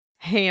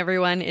Hey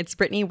everyone, it's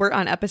Brittany. We're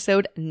on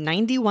episode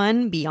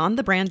 91, Beyond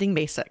the Branding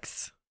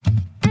Basics.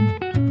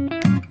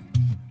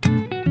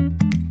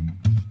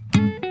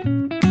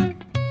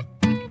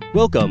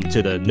 Welcome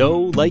to the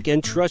Know, Like,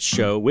 and Trust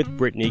Show with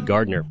Brittany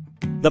Gardner,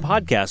 the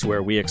podcast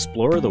where we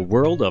explore the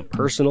world of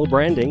personal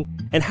branding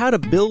and how to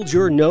build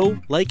your know,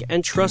 like,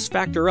 and trust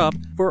factor up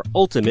for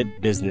ultimate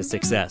business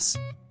success.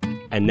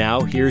 And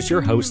now here's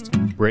your host,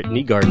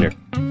 Brittany Gardner.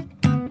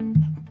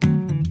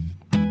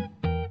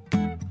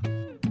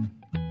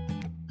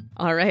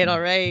 All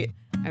right.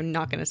 I'm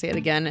not going to say it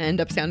again and end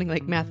up sounding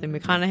like Matthew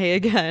McConaughey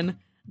again.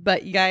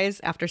 But you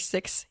guys, after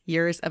 6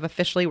 years of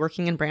officially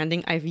working in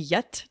branding, I've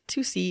yet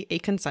to see a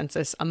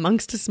consensus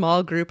amongst a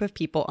small group of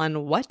people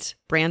on what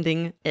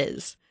branding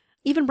is.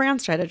 Even brand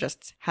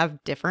strategists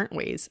have different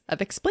ways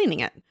of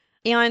explaining it.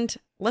 And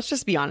let's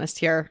just be honest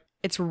here.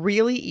 It's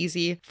really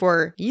easy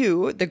for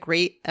you, the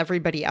great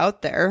everybody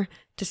out there,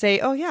 to say,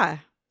 oh yeah,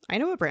 I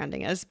know what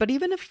branding is. But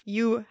even if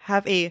you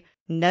have a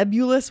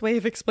nebulous way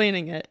of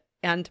explaining it,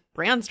 and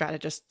brand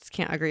strategists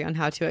can't agree on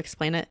how to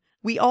explain it,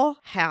 we all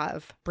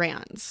have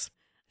brands.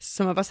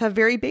 Some of us have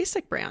very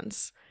basic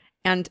brands,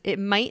 and it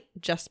might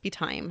just be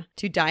time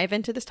to dive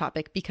into this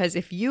topic because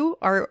if you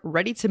are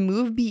ready to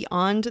move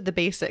beyond the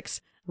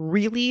basics,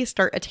 really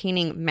start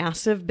attaining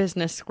massive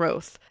business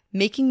growth,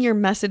 making your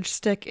message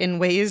stick in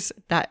ways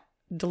that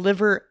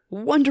deliver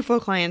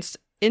wonderful clients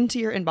into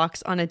your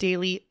inbox on a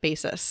daily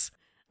basis,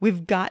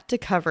 we've got to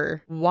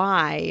cover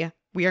why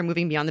we are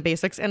moving beyond the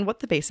basics and what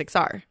the basics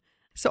are.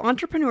 So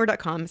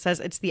Entrepreneur.com says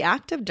it's the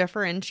act of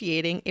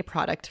differentiating a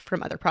product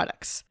from other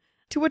products.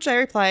 To which I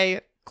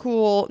reply,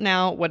 cool,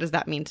 now what does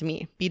that mean to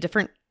me? Be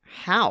different?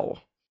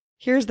 How?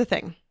 Here's the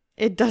thing.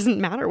 It doesn't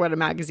matter what a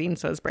magazine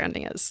says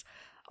branding is.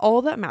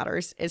 All that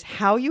matters is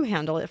how you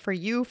handle it for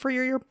you, for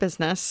your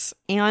business,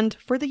 and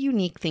for the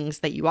unique things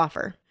that you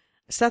offer.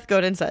 Seth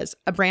Godin says,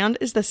 a brand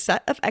is the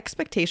set of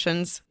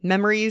expectations,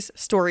 memories,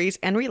 stories,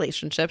 and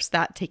relationships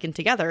that, taken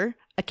together,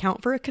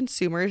 account for a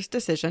consumer's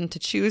decision to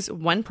choose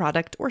one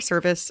product or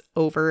service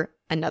over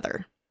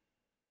another.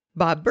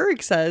 Bob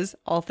Burg says,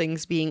 all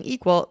things being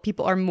equal,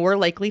 people are more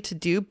likely to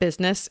do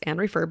business and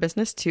refer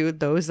business to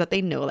those that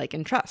they know, like,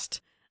 and trust.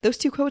 Those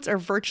two quotes are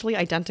virtually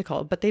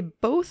identical, but they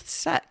both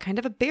set kind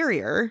of a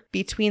barrier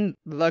between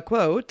the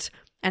quote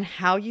and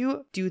how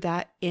you do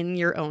that in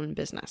your own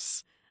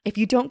business. If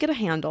you don't get a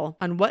handle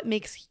on what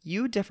makes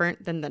you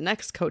different than the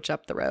next coach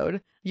up the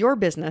road, your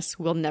business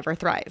will never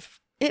thrive.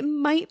 It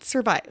might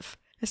survive,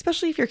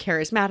 especially if you're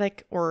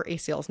charismatic or a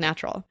sales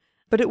natural,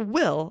 but it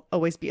will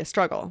always be a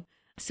struggle.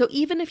 So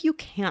even if you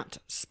can't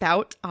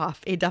spout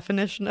off a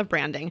definition of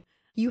branding,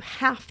 you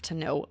have to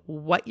know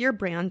what your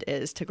brand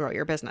is to grow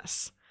your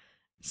business.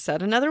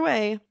 Said another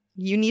way,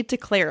 you need to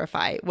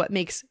clarify what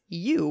makes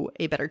you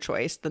a better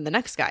choice than the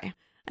next guy.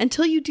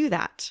 Until you do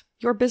that,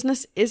 your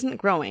business isn't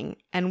growing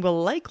and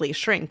will likely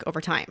shrink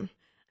over time.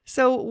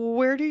 So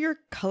where do your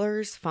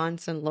colors,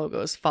 fonts, and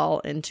logos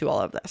fall into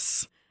all of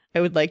this? I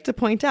would like to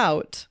point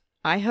out,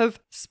 I have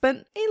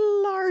spent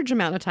a large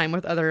amount of time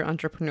with other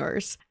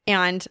entrepreneurs,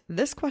 and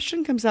this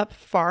question comes up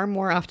far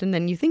more often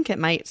than you think it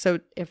might. So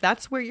if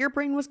that's where your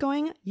brain was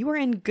going, you are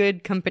in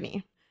good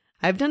company.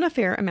 I've done a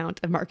fair amount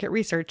of market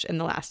research in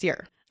the last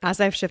year. As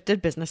I've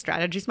shifted business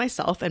strategies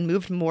myself and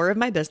moved more of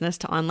my business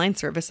to online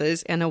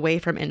services and away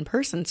from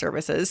in-person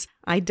services,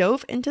 I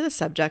dove into the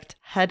subject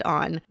head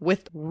on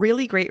with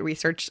really great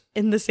research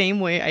in the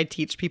same way I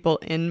teach people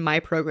in my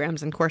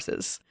programs and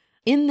courses.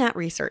 In that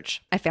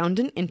research, I found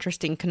an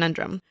interesting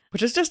conundrum,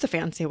 which is just a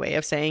fancy way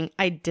of saying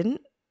I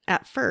didn't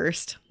at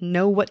first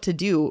know what to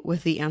do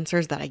with the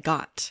answers that I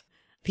got.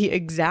 The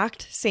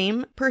exact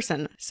same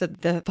person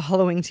said the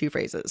following two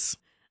phrases.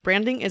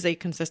 Branding is a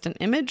consistent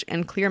image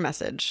and clear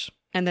message.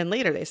 And then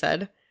later they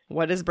said,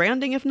 what is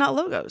branding if not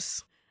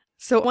logos?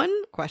 So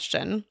one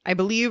question, I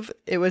believe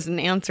it was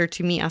an answer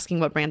to me asking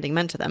what branding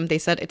meant to them. They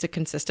said it's a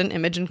consistent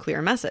image and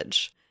clear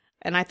message.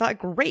 And I thought,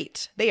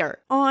 great, they are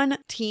on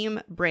team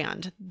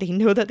brand. They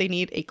know that they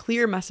need a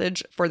clear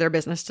message for their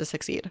business to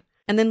succeed.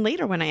 And then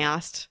later when I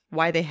asked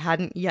why they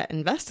hadn't yet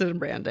invested in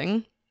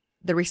branding,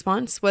 the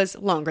response was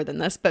longer than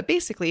this, but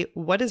basically,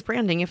 what is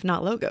branding if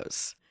not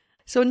logos?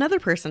 So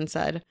another person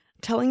said,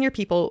 telling your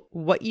people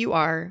what you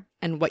are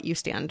and what you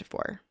stand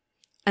for.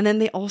 And then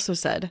they also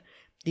said,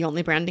 the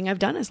only branding I've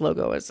done is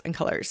logos and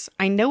colors.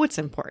 I know it's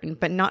important,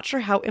 but not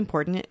sure how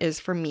important it is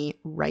for me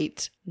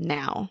right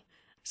now.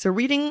 So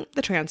reading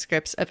the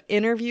transcripts of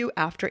interview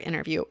after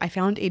interview, I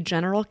found a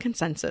general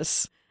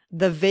consensus,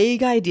 the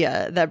vague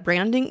idea that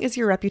branding is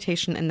your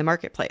reputation in the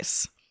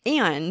marketplace.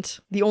 And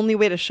the only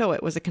way to show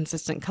it was a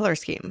consistent color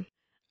scheme.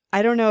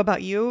 I don't know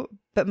about you,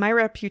 but my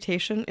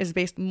reputation is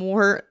based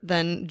more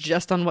than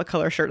just on what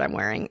color shirt I'm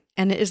wearing.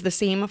 And it is the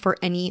same for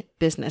any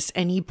business,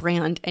 any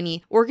brand,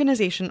 any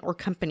organization or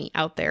company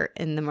out there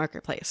in the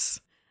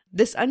marketplace.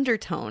 This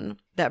undertone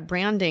that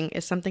branding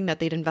is something that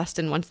they'd invest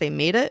in once they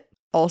made it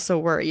also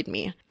worried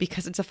me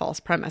because it's a false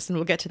premise, and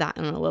we'll get to that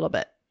in a little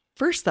bit.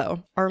 First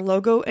though, are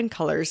logo and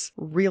colors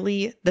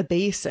really the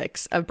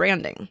basics of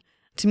branding?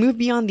 To move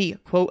beyond the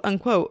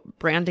quote-unquote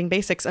branding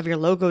basics of your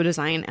logo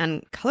design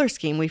and color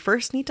scheme, we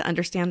first need to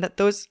understand that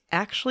those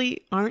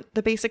actually aren't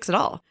the basics at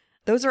all.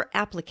 Those are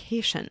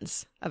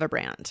applications of a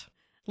brand.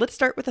 Let's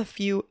start with a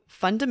few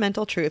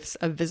fundamental truths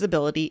of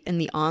visibility in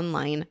the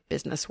online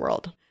business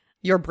world.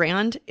 Your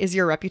brand is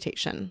your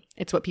reputation.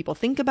 It's what people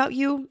think about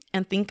you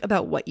and think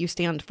about what you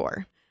stand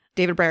for.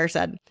 David Breyer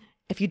said,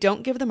 if you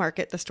don't give the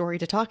market the story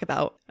to talk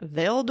about,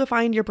 they'll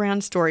define your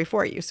brand story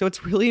for you. So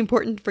it's really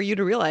important for you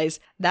to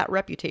realize that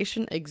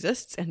reputation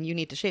exists and you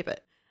need to shape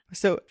it.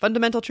 So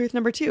fundamental truth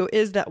number 2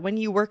 is that when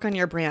you work on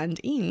your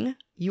branding,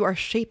 you are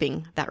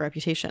shaping that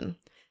reputation.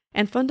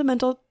 And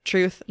fundamental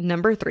truth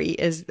number 3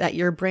 is that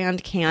your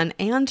brand can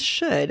and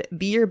should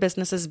be your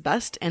business's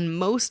best and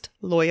most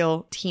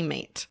loyal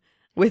teammate.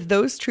 With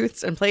those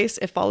truths in place,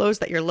 it follows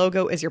that your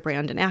logo is your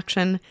brand in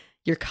action.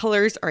 Your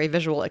colors are a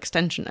visual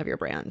extension of your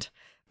brand.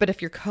 But if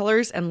your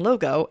colors and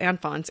logo and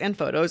fonts and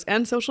photos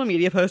and social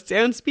media posts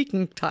and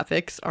speaking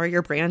topics are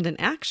your brand in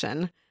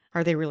action,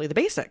 are they really the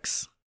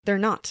basics? They're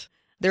not.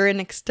 They're an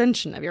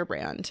extension of your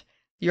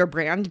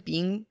brand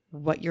being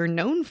what you're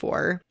known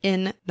for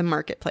in the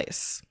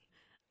marketplace.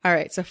 All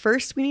right, so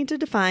first we need to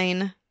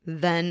define,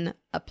 then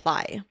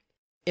apply.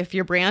 If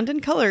your brand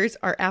and colors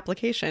are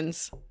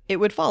applications, it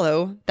would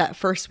follow that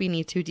first we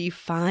need to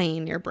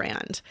define your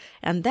brand.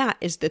 And that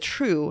is the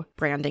true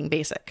branding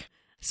basic.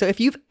 So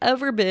if you've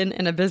ever been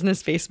in a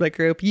business Facebook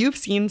group, you've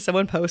seen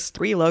someone post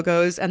 3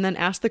 logos and then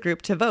ask the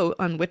group to vote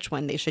on which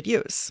one they should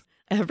use.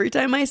 Every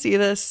time I see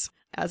this,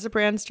 as a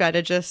brand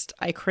strategist,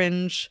 I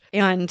cringe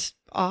and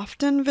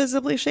often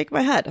visibly shake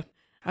my head.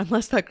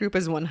 Unless that group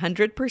is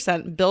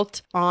 100%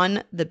 built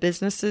on the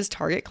business's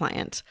target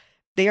client,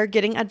 they are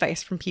getting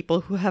advice from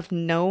people who have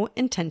no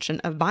intention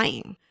of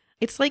buying.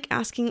 It's like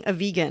asking a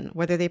vegan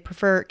whether they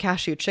prefer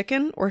cashew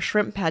chicken or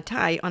shrimp pad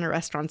thai on a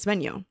restaurant's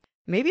menu.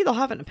 Maybe they'll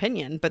have an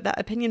opinion, but that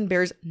opinion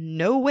bears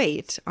no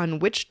weight on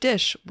which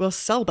dish will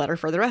sell better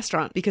for the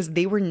restaurant because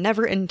they were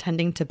never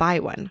intending to buy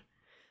one.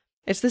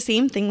 It's the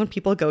same thing when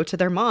people go to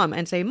their mom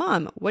and say,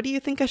 "Mom, what do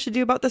you think I should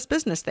do about this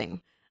business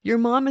thing?" Your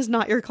mom is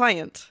not your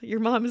client. Your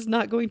mom is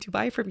not going to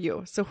buy from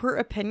you. So her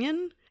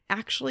opinion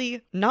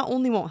actually not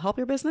only won't help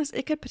your business,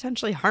 it could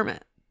potentially harm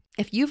it.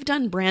 If you've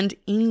done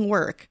branding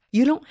work,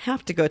 you don't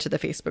have to go to the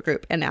Facebook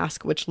group and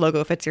ask which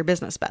logo fits your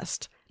business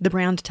best. The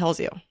brand tells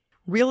you.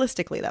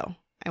 Realistically, though,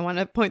 I want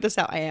to point this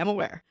out. I am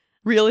aware.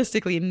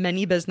 Realistically,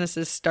 many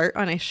businesses start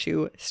on a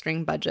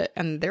shoestring budget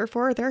and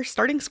therefore they're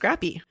starting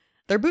scrappy.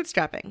 They're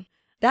bootstrapping.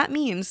 That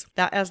means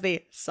that as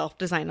they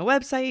self-design a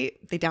website,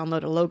 they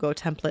download a logo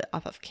template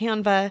off of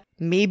Canva,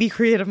 maybe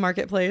Creative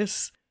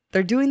Marketplace,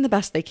 they're doing the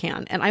best they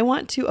can. And I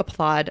want to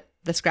applaud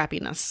the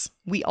scrappiness.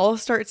 We all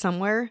start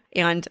somewhere,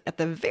 and at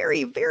the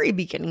very, very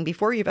beginning,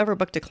 before you've ever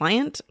booked a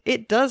client,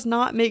 it does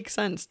not make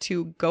sense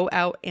to go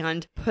out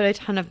and put a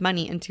ton of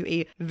money into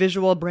a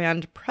visual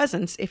brand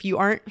presence if you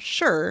aren't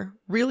sure,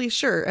 really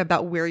sure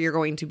about where you're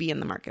going to be in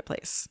the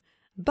marketplace.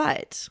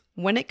 But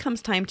when it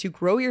comes time to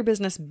grow your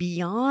business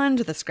beyond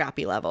the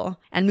scrappy level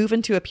and move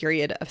into a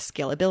period of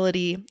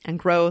scalability and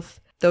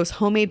growth, those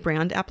homemade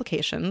brand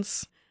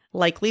applications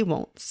likely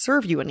won't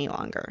serve you any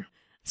longer.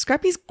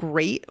 Scrappy's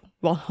great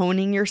while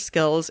honing your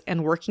skills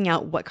and working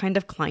out what kind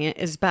of client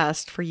is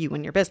best for you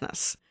and your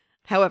business.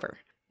 However,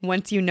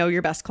 once you know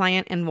your best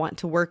client and want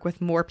to work with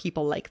more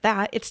people like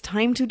that, it's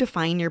time to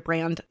define your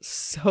brand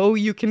so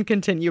you can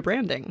continue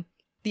branding.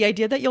 The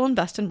idea that you'll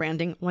invest in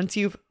branding once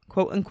you've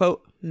quote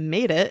unquote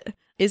made it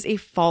is a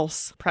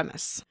false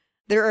premise.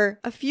 There are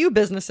a few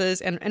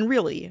businesses and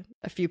really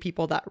a few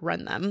people that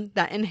run them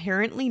that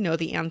inherently know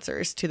the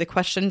answers to the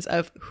questions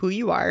of who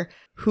you are,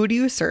 who do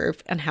you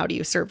serve, and how do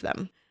you serve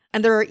them.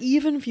 And there are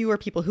even fewer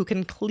people who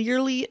can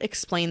clearly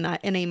explain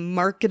that in a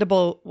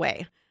marketable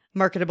way.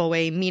 Marketable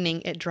way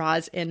meaning it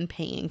draws in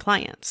paying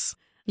clients.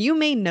 You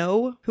may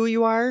know who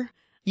you are,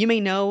 you may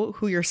know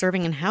who you're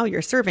serving and how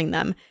you're serving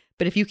them,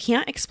 but if you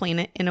can't explain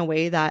it in a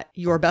way that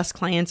your best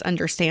clients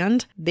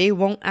understand, they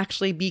won't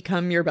actually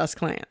become your best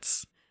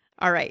clients.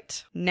 All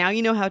right, now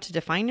you know how to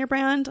define your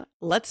brand.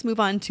 Let's move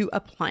on to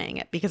applying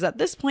it, because at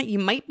this point you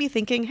might be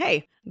thinking,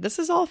 hey, this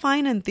is all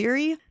fine in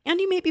theory, and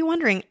you may be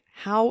wondering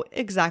how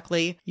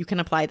exactly you can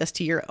apply this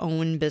to your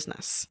own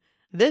business.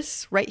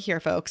 This right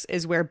here, folks,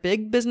 is where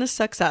big business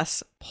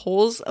success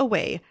pulls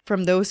away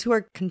from those who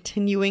are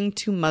continuing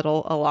to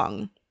muddle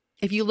along.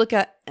 If you look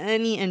at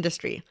any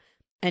industry,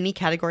 any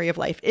category of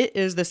life, it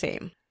is the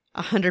same.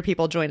 100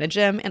 people join a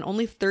gym and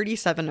only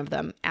 37 of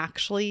them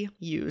actually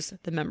use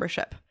the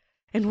membership.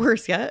 And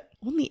worse yet,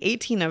 only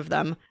 18 of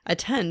them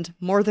attend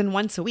more than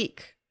once a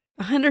week.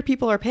 100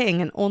 people are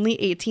paying and only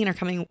 18 are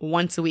coming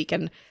once a week.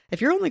 And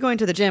if you're only going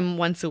to the gym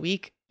once a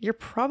week, you're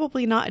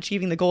probably not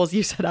achieving the goals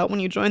you set out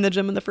when you joined the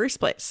gym in the first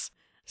place.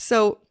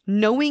 So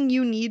knowing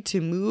you need to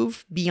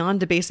move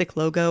beyond a basic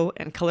logo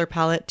and color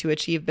palette to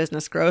achieve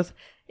business growth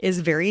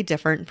is very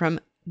different from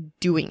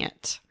doing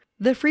it.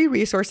 The free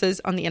resources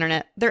on the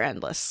internet, they're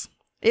endless.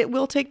 It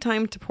will take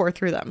time to pour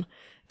through them,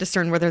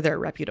 discern whether they're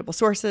reputable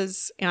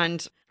sources,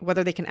 and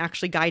whether they can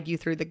actually guide you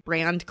through the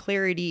brand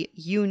clarity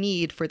you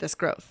need for this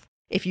growth.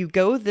 If you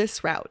go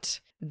this route,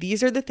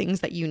 these are the things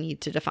that you need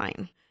to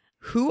define.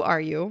 Who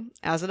are you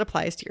as it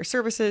applies to your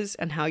services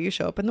and how you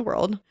show up in the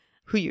world?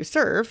 Who you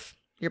serve,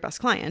 your best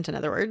client, in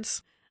other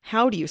words.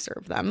 How do you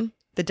serve them?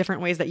 The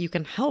different ways that you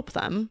can help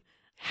them.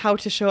 How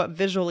to show up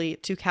visually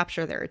to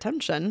capture their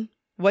attention.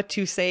 What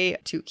to say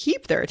to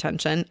keep their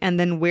attention. And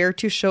then where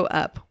to show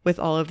up with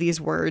all of these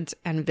words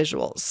and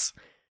visuals.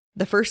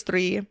 The first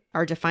 3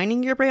 are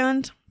defining your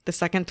brand. The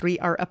second 3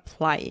 are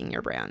applying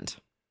your brand.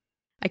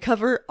 I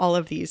cover all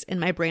of these in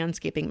my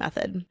brandscaping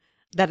method.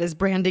 That is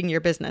branding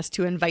your business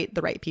to invite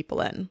the right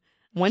people in.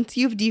 Once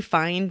you've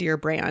defined your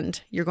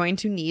brand, you're going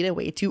to need a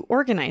way to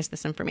organize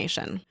this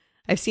information.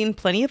 I've seen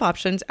plenty of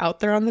options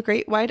out there on the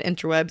great wide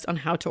interwebs on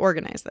how to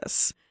organize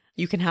this.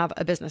 You can have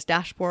a business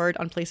dashboard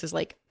on places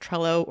like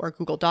Trello or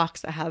Google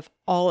Docs that have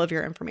all of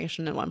your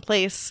information in one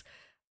place.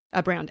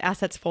 A brand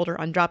assets folder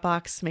on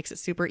Dropbox makes it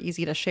super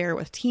easy to share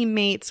with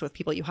teammates, with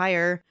people you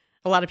hire.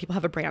 A lot of people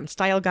have a brand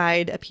style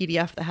guide, a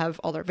PDF that have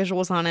all their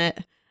visuals on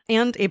it,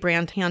 and a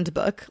brand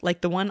handbook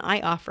like the one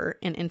I offer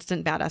in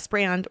Instant Badass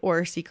Brand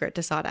or Secret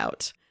to Sought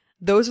Out.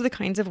 Those are the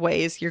kinds of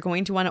ways you're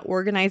going to want to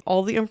organize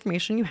all the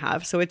information you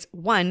have so it's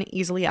 1,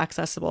 easily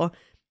accessible,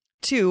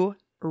 2,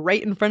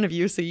 right in front of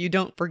you so you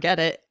don't forget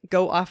it,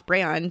 go off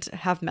brand,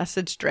 have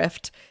message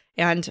drift,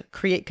 and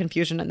create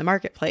confusion in the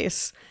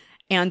marketplace.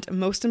 And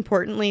most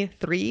importantly,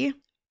 3,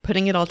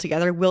 putting it all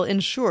together will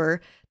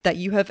ensure that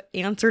you have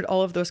answered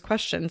all of those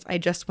questions I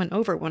just went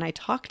over when I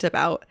talked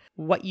about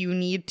what you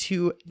need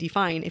to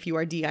define if you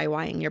are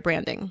DIYing your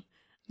branding.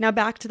 Now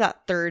back to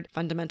that third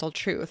fundamental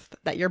truth,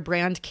 that your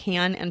brand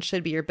can and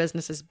should be your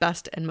business's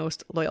best and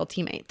most loyal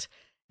teammate.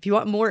 If you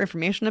want more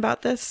information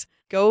about this,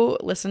 go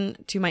listen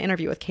to my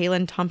interview with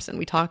Kaylin Thompson.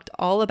 We talked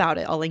all about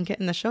it. I'll link it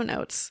in the show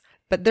notes.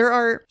 But there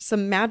are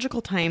some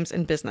magical times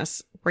in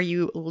business where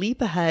you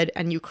leap ahead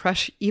and you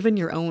crush even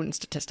your own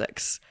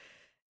statistics.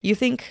 You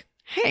think,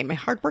 hey, my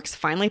hard work's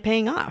finally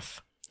paying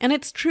off. And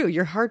it's true,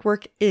 your hard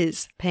work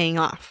is paying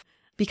off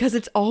because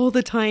it's all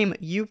the time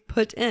you've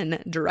put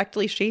in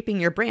directly shaping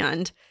your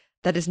brand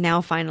that is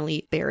now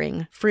finally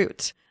bearing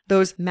fruit.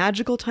 Those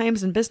magical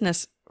times in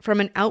business, from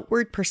an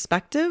outward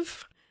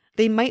perspective,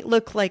 they might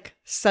look like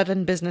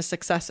sudden business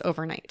success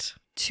overnight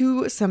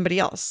to somebody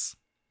else.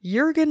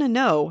 You're going to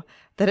know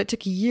that it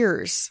took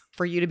years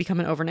for you to become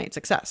an overnight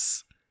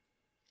success.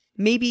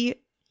 Maybe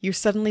you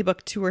suddenly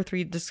book 2 or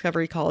 3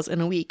 discovery calls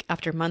in a week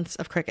after months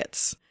of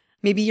crickets.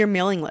 Maybe your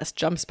mailing list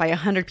jumps by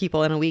 100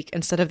 people in a week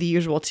instead of the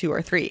usual 2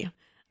 or 3.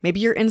 Maybe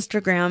your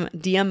Instagram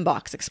DM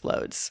box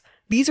explodes.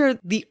 These are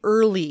the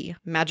early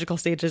magical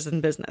stages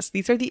in business.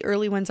 These are the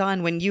early ones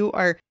on when you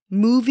are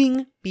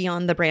moving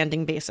beyond the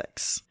branding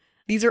basics.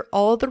 These are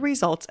all the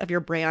results of your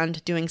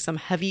brand doing some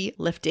heavy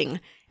lifting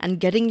and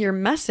getting your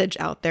message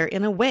out there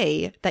in a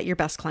way that your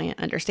best client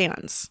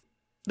understands.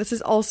 This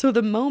is also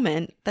the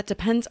moment that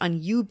depends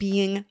on you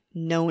being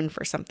known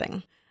for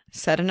something.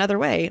 Said another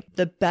way,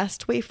 the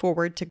best way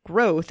forward to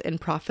growth and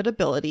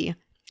profitability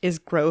is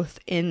growth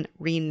in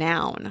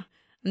renown.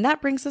 And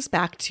that brings us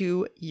back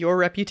to your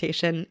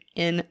reputation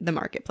in the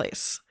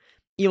marketplace.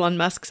 Elon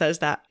Musk says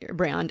that your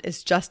brand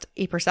is just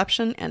a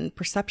perception and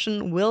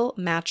perception will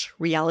match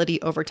reality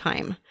over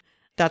time.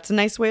 That's a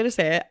nice way to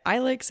say it. I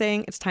like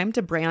saying it's time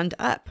to brand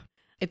up.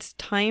 It's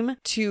time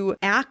to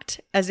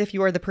act as if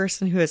you are the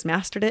person who has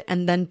mastered it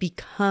and then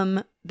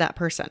become that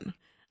person.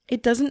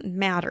 It doesn't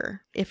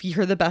matter if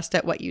you're the best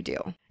at what you do.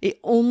 It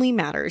only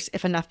matters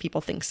if enough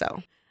people think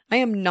so. I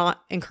am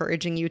not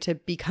encouraging you to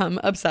become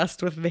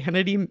obsessed with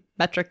vanity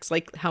metrics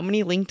like how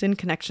many LinkedIn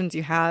connections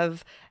you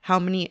have, how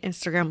many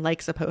Instagram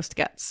likes a post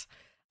gets.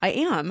 I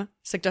am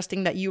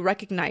suggesting that you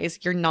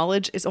recognize your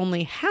knowledge is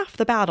only half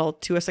the battle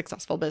to a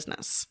successful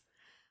business.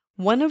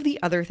 One of the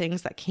other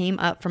things that came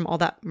up from all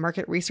that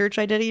market research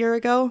I did a year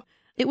ago,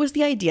 it was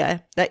the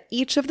idea that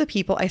each of the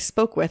people I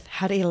spoke with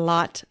had a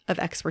lot of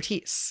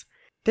expertise.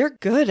 They're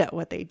good at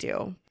what they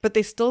do, but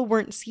they still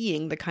weren't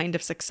seeing the kind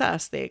of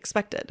success they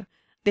expected.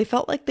 They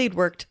felt like they'd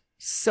worked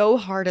so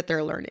hard at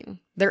their learning,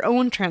 their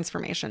own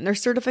transformation, their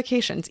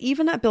certifications,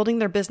 even at building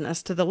their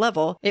business to the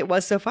level it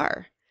was so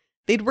far.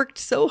 They'd worked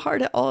so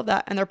hard at all of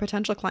that, and their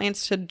potential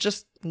clients should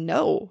just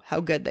know how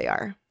good they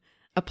are.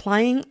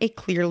 Applying a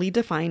clearly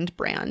defined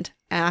brand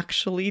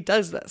actually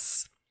does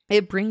this.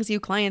 It brings you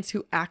clients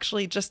who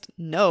actually just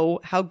know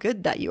how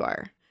good that you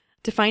are.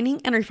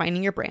 Defining and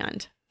refining your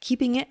brand,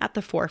 keeping it at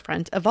the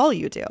forefront of all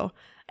you do,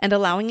 and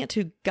allowing it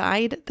to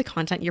guide the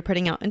content you're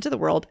putting out into the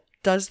world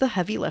does the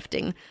heavy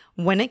lifting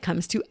when it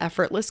comes to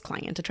effortless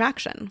client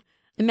attraction.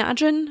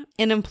 Imagine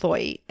an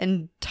employee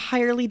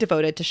entirely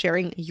devoted to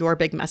sharing your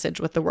big message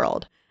with the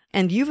world,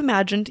 and you've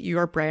imagined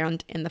your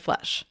brand in the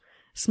flesh.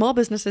 Small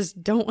businesses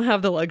don't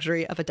have the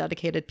luxury of a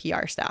dedicated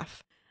PR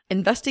staff.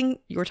 Investing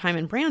your time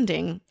in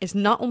branding is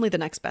not only the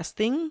next best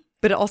thing,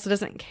 but it also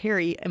doesn't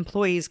carry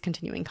employees'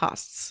 continuing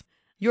costs.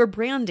 Your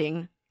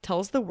branding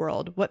tells the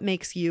world what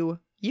makes you,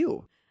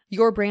 you.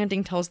 Your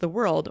branding tells the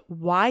world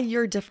why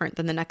you're different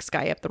than the next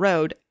guy up the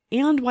road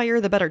and why you're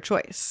the better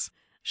choice.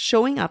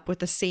 showing up with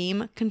the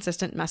same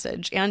consistent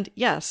message, and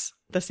yes,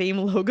 the same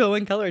logo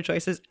and color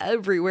choices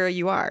everywhere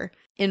you are,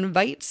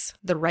 invites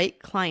the right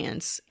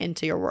clients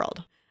into your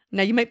world.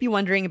 Now, you might be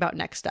wondering about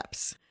next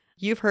steps.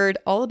 You've heard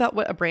all about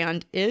what a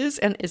brand is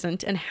and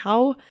isn't, and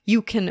how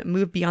you can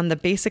move beyond the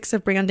basics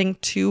of branding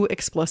to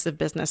explosive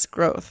business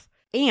growth.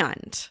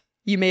 And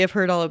you may have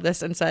heard all of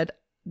this and said,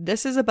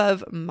 this is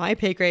above my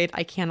pay grade.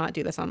 I cannot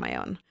do this on my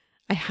own.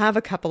 I have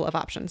a couple of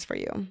options for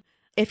you.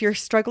 If you're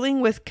struggling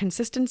with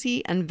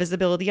consistency and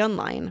visibility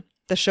online,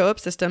 the Show Up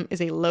System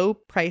is a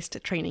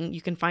low-priced training.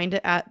 You can find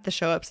it at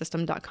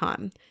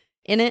theshowupsystem.com.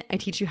 In it, I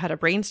teach you how to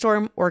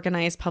brainstorm,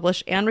 organize,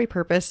 publish, and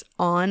repurpose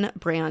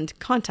on-brand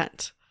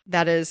content.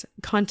 That is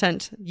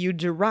content you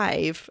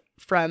derive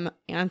from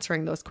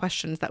answering those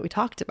questions that we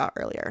talked about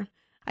earlier.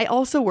 I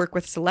also work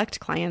with select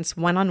clients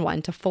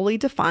one-on-one to fully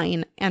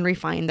define and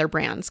refine their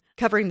brands,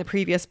 covering the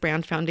previous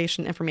brand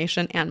foundation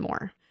information and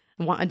more.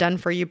 Want a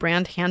done-for-you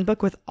brand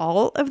handbook with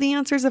all of the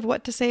answers of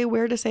what to say,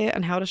 where to say it,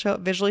 and how to show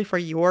up visually for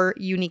your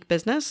unique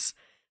business?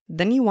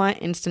 Then you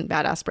want Instant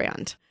Badass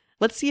Brand.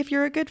 Let's see if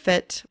you're a good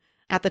fit.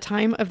 At the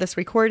time of this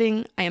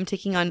recording, I am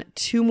taking on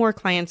 2 more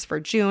clients for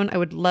June. I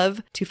would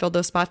love to fill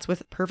those spots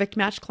with perfect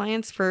match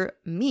clients for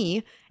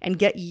me and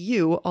get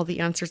you all the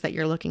answers that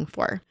you're looking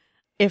for.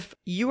 If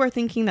you are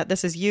thinking that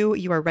this is you,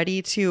 you are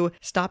ready to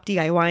stop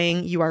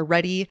DIYing, you are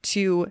ready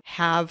to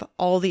have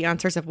all the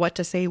answers of what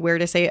to say, where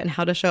to say it, and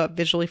how to show up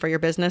visually for your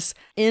business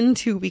in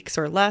 2 weeks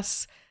or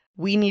less,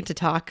 we need to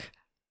talk.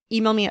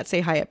 Email me at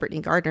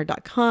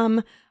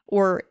sayhi@brittnygardner.com.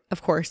 Or,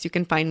 of course, you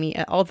can find me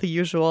at all the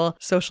usual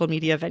social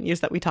media venues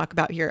that we talk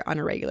about here on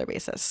a regular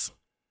basis.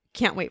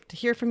 Can't wait to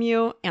hear from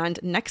you. And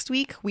next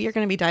week, we are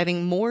going to be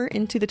diving more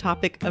into the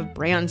topic of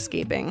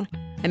brandscaping.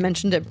 I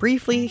mentioned it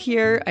briefly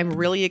here. I'm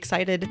really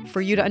excited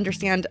for you to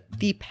understand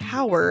the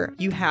power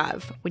you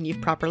have when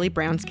you've properly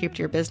brandscaped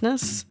your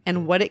business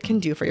and what it can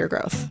do for your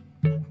growth.